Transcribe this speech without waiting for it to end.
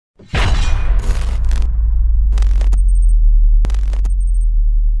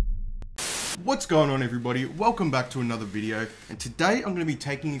What's going on, everybody? Welcome back to another video, and today I'm going to be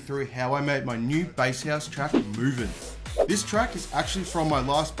taking you through how I made my new bass house track, Movin. This track is actually from my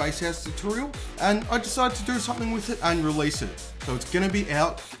last bass house tutorial, and I decided to do something with it and release it. So it's going to be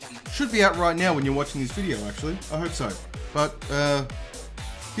out, should be out right now when you're watching this video actually, I hope so. But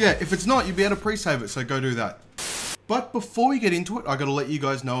yeah, if it's not, you'll be able to pre-save it, so go do that. But before we get into it, I gotta let you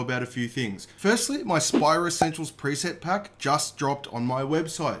guys know about a few things. Firstly, my Spyro Essentials preset pack just dropped on my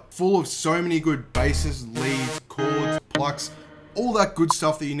website, full of so many good basses, leads, chords, plucks, all that good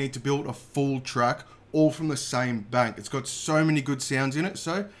stuff that you need to build a full track, all from the same bank. It's got so many good sounds in it,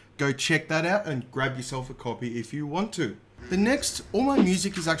 so go check that out and grab yourself a copy if you want to. The next, all my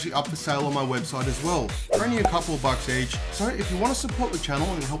music is actually up for sale on my website as well, for only a couple of bucks each. So if you want to support the channel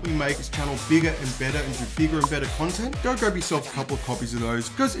and help me make this channel bigger and better and do bigger and better content, go grab yourself a couple of copies of those,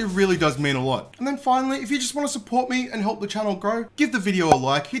 because it really does mean a lot. And then finally, if you just want to support me and help the channel grow, give the video a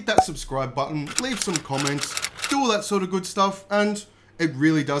like, hit that subscribe button, leave some comments, do all that sort of good stuff, and it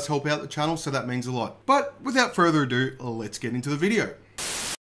really does help out the channel, so that means a lot. But without further ado, let's get into the video.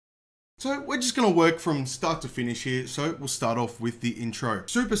 So we're just gonna work from start to finish here. So we'll start off with the intro.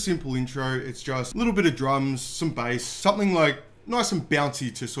 Super simple intro. It's just a little bit of drums, some bass, something like nice and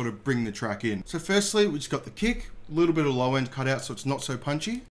bouncy to sort of bring the track in. So firstly, we just got the kick, a little bit of low end cut out so it's not so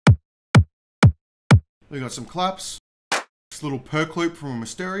punchy. We got some claps, this little perk loop from a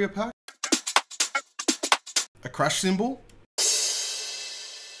Mysteria pack, a crash cymbal,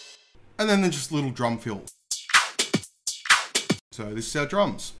 and then just a little drum fill. So this is our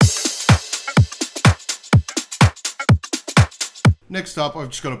drums. Next up, I've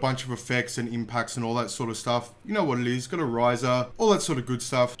just got a bunch of effects and impacts and all that sort of stuff. You know what it is, got a riser, all that sort of good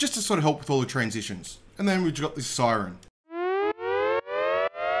stuff, just to sort of help with all the transitions. And then we've got this siren.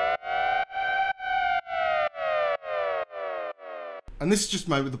 And this is just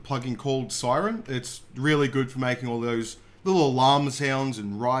made with a plugin called Siren. It's really good for making all those little alarm sounds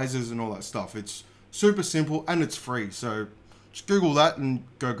and risers and all that stuff. It's super simple and it's free, so just Google that and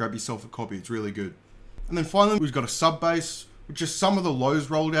go grab yourself a copy, it's really good. And then finally, we've got a sub bass, with just some of the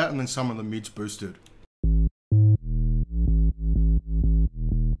lows rolled out and then some of the mids boosted.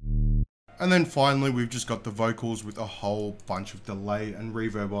 And then finally, we've just got the vocals with a whole bunch of delay and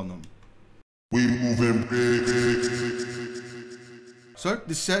reverb on them. We moving big. So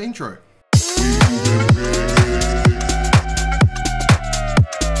this is our intro.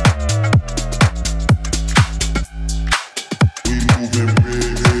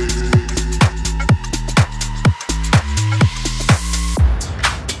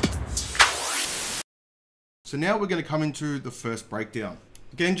 So now we're going to come into the first breakdown.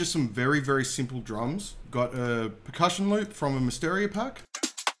 Again, just some very, very simple drums. Got a percussion loop from a Mysteria pack,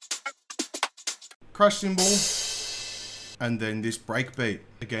 crash cymbal, and then this break beat,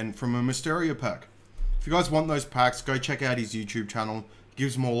 again from a Mysteria pack. If you guys want those packs, go check out his YouTube channel. He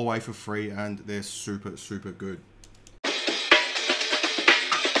gives them all away for free and they're super, super good.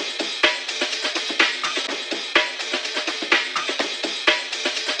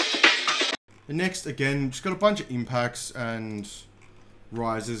 And next, again, just got a bunch of impacts and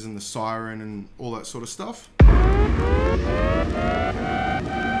risers and the siren and all that sort of stuff.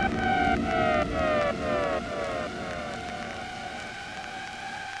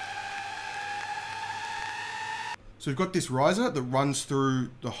 So we've got this riser that runs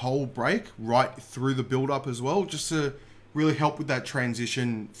through the whole break, right through the build up as well, just to really help with that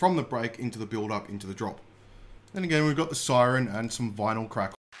transition from the break into the build up into the drop. Then again, we've got the siren and some vinyl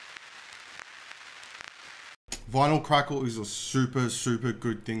crackle. Vinyl crackle is a super, super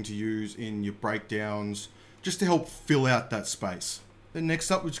good thing to use in your breakdowns, just to help fill out that space. Then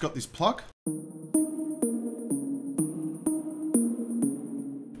next up, we've just got this pluck,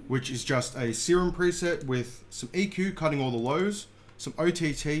 which is just a serum preset with some EQ cutting all the lows, some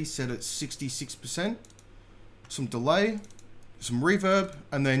OTT set at 66%, some delay, some reverb,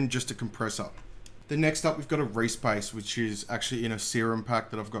 and then just a compressor. Then next up, we've got a respace, which is actually in a serum pack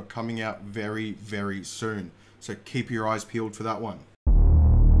that I've got coming out very, very soon. So keep your eyes peeled for that one.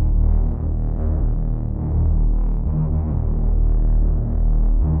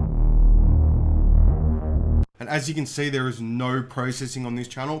 And as you can see, there is no processing on this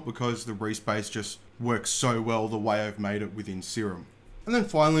channel because the respace just works so well the way I've made it within Serum. And then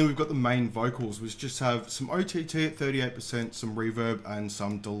finally, we've got the main vocals, which just have some OTT at 38%, some reverb, and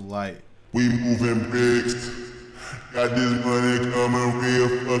some delay. We moving bricks, got this money coming real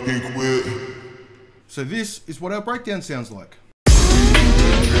fucking quick. So this is what our breakdown sounds like. I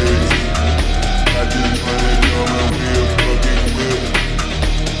just wanna come and real fucking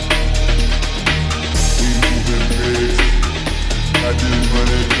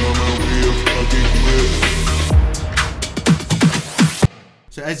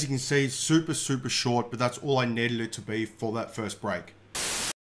as you can see, super short, but that's all I needed it to be for that first break.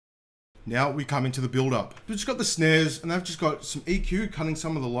 Now we come into the build up. We've just got the snares and they've just got some EQ cutting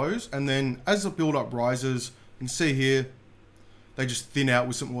some of the lows. And then as the build up rises, you can see here, they just thin out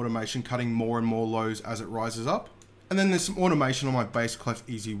with some automation, cutting more and more lows as it rises up. And then there's some automation on my bass clef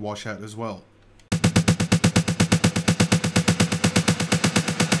easy washout as well.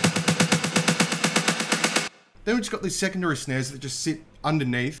 Then we've just got these secondary snares that just sit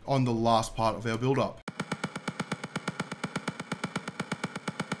underneath on the last part of our build up.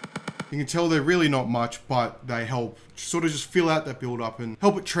 You can tell they're really not much, but they help sort of just fill out that build up and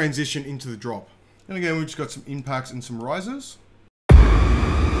help it transition into the drop. And again, we've just got some impacts and some risers.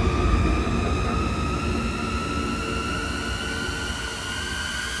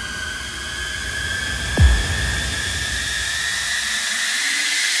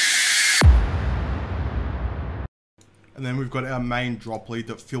 And then we've got our main drop lead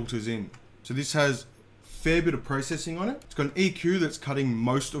that filters in. So this has fair bit of processing on it. It's got an EQ that's cutting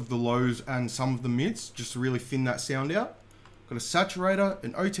most of the lows and some of the mids just to really thin that sound out. Got a saturator,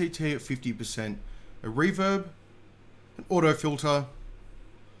 an OTT at 50%, a reverb, an auto filter,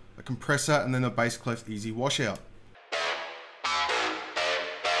 a compressor, and then a bass clef easy washout.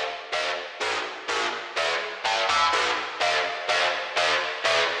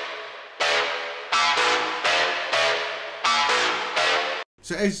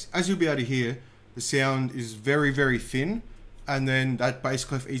 So as you'll be able to hear, the sound is very thin, and then that bass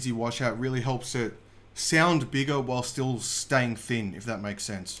clef easy washout really helps it sound bigger while still staying thin, if that makes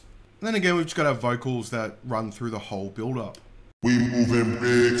sense. And then again, we've just got our vocals that run through the whole build up. We moving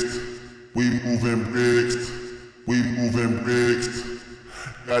bricks, we moving bricks, we moving bricks.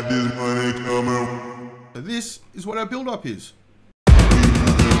 Got this money coming. So this is what our build up is.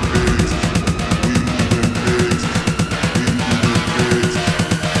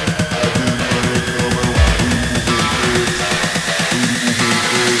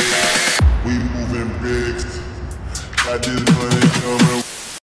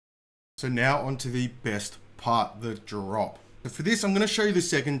 So now onto the best part, the drop. So for this, I'm going to show you the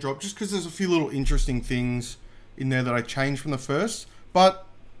second drop just because there's a few little interesting things in there that I changed from the first, but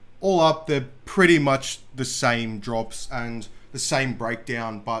all up, they're pretty much the same drops and the same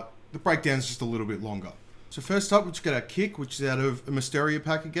breakdown, but the breakdown's just a little bit longer. So first up, we just got our kick, which is out of a Mysteria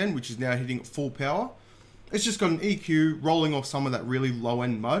pack again, which is now hitting at full power. It's just got an EQ rolling off some of that really low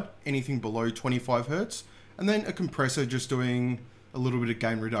end mud, anything below 25 Hertz, and then a compressor just doing a little bit of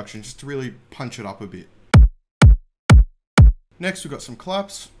gain reduction just to really punch it up a bit. Next, we've got some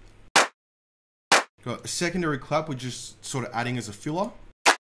claps. Got a secondary clap, which is sort of adding as a filler.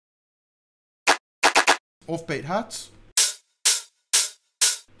 Offbeat hats.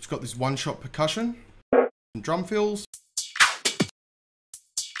 It's got this one-shot percussion, some drum fills,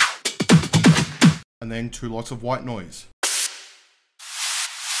 and then 2 lots of white noise.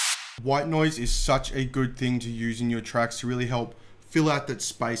 White noise is such a good thing to use in your tracks to really help fill out that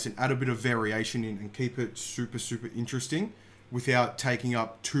space and add a bit of variation in and keep it super interesting without taking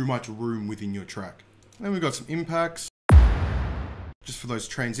up too much room within your track. And then we've got some impacts just for those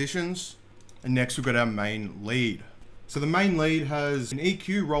transitions. And next we've got our main lead. So the main lead has an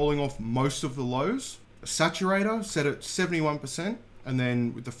EQ rolling off most of the lows, a saturator set at 71%, and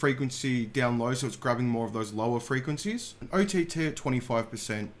then with the frequency down low, so it's grabbing more of those lower frequencies, an OTT at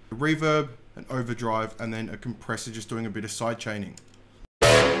 25%, a reverb, an overdrive, and then a compressor just doing a bit of side chaining.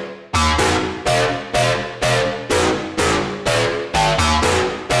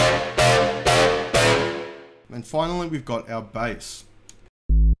 And finally, we've got our bass.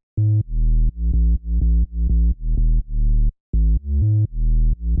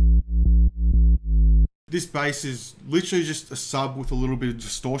 This bass is literally just a sub with a little bit of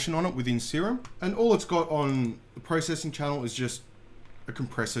distortion on it within Serum. And all it's got on the processing channel is just a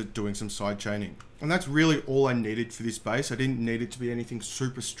compressor doing some side chaining. And that's really all I needed for this bass. I didn't need it to be anything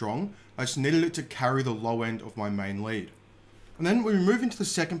super strong. I just needed it to carry the low end of my main lead. And then when we move into the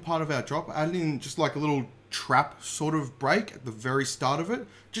second part of our drop, I added in just like a little trap sort of break at the very start of it,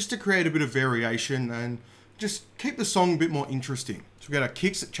 just to create a bit of variation and just keep the song a bit more interesting. So we got our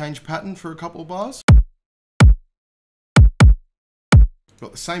kicks that change pattern for a couple of bars.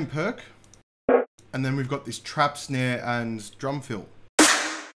 Got the same perk, and then we've got this trap snare and drum fill.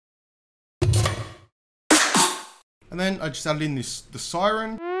 And then I just added in the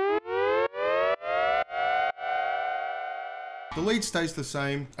siren. The lead stays the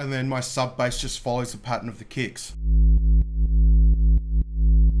same, and then my sub bass just follows the pattern of the kicks.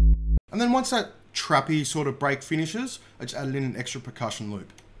 And then once that trappy sort of break finishes, I just added in an extra percussion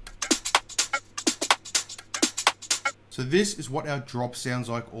loop. So this is what our drop sounds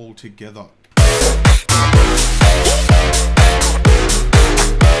like all together.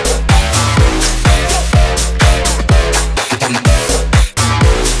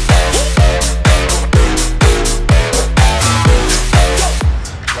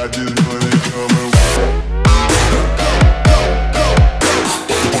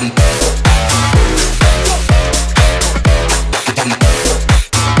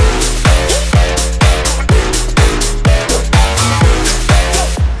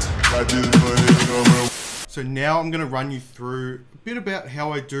 So now I'm going to run you through a bit about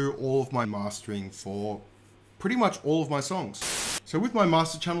how I do all of my mastering for pretty much all of my songs. So with my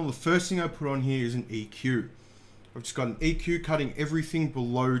master channel, the first thing I put on here is an EQ. I've just got an EQ cutting everything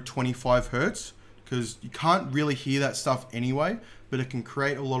below 25 Hertz because you can't really hear that stuff anyway, but it can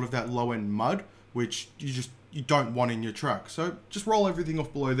create a lot of that low end mud, which you don't want in your track. So just roll everything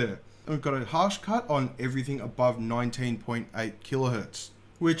off below there. And we've got a harsh cut on everything above 19.8 kilohertz,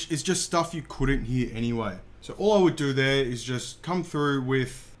 which is just stuff you couldn't hear anyway. So all I would do there is just come through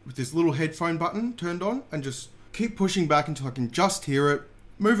with this little headphone button turned on and just keep pushing back until I can just hear it,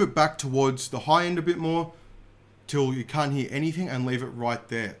 move it back towards the high end a bit more till you can't hear anything and leave it right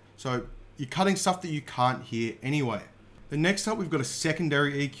there. So you're cutting stuff that you can't hear anyway. Then next up, we've got a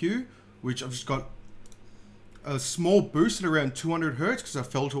secondary EQ, which I've just got a small boost at around 200 Hertz because I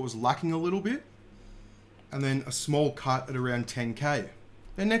felt it was lacking a little bit. And then a small cut at around 10K.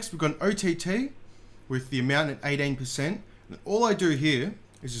 Then next we've got an OTT with the amount at 18%. And all I do here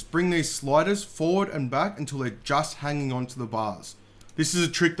is just bring these sliders forward and back until they're just hanging onto the bars. This is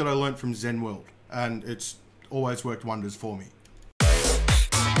a trick that I learned from Zen World and it's always worked wonders for me.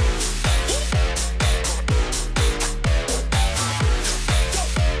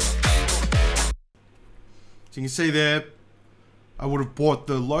 So you can see there, I would have brought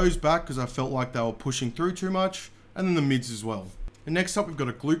the lows back because I felt like they were pushing through too much, and then the mids as well. And next up, we've got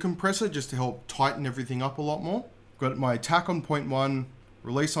a glue compressor just to help tighten everything up a lot more. Got my attack on 0.1,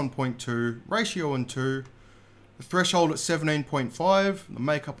 release on 0.2, ratio on 2, the threshold at 17.5, the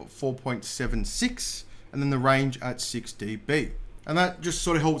makeup at 4.76, and then the range at 6 dB. And that just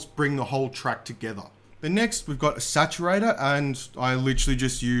sort of helps bring the whole track together. Then next, we've got a saturator, and I literally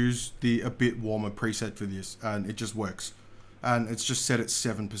just use the A Bit Warmer preset for this, and it just works. And it's just set at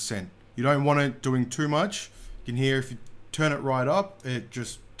 7%. You don't want it doing too much. You can hear if you turn it right up, it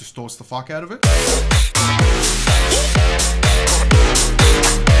just distorts the fuck out of it.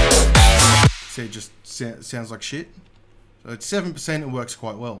 See, it just sounds like shit. So at 7%, it works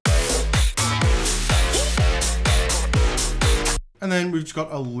quite well. And then we've just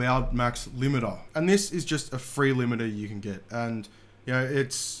got a Loud Max limiter. And this is just a free limiter you can get. And you know,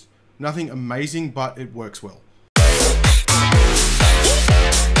 it's nothing amazing, but it works well.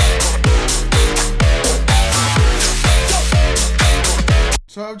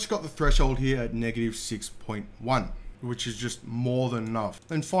 So I've just got the threshold here at -6.1, which is just more than enough.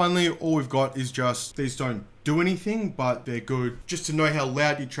 And finally, all we've got is just, these don't do anything, but they're good just to know how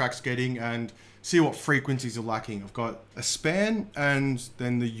loud your track's getting and see what frequencies are lacking. I've got a span and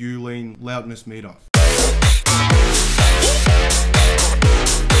then the U-lean loudness meter.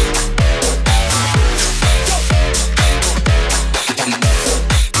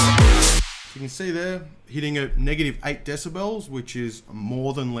 You can see there, hitting at -8 decibels, which is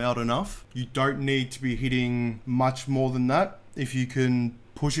more than loud enough. You don't need to be hitting much more than that. If you can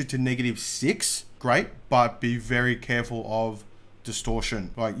push it to -6, great, but be very careful of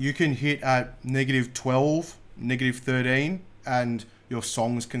distortion. Like you can hit at -12, -13, and your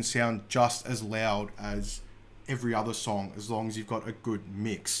songs can sound just as loud as every other song, as long as you've got a good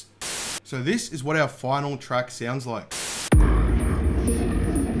mix. So this is what our final track sounds like.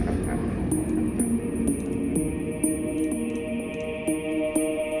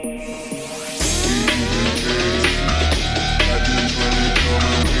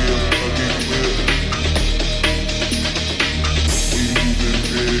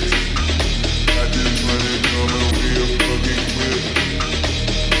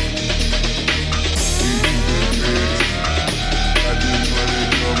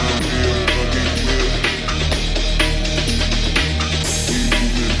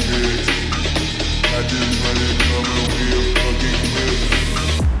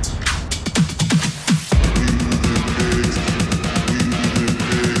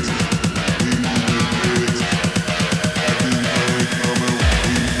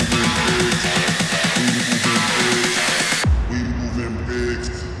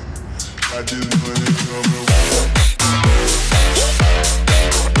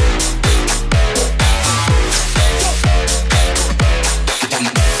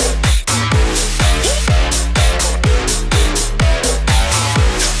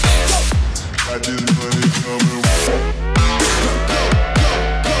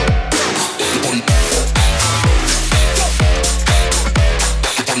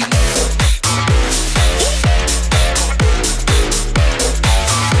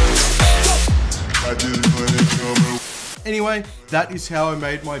 that is how I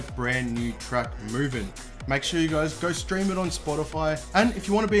made my brand new track Movin. Make sure you guys go stream it on Spotify, and if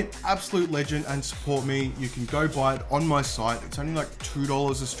you want to be an absolute legend and support me, you can go buy it on my site. It's only like $2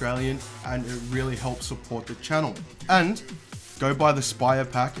 Australian, and it really helps support the channel. And go buy the Spire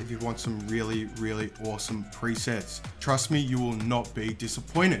pack if you want some really awesome presets. Trust me, you will not be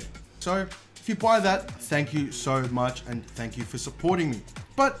disappointed. So if you buy that, thank you so much, and thank you for supporting me.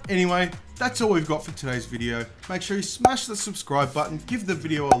 But anyway, that's all we've got for today's video. Make sure you smash the subscribe button, give the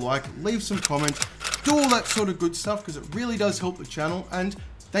video a like, leave some comments, do all that sort of good stuff because it really does help the channel. And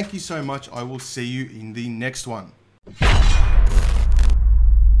thank you so much. I will see you in the next one.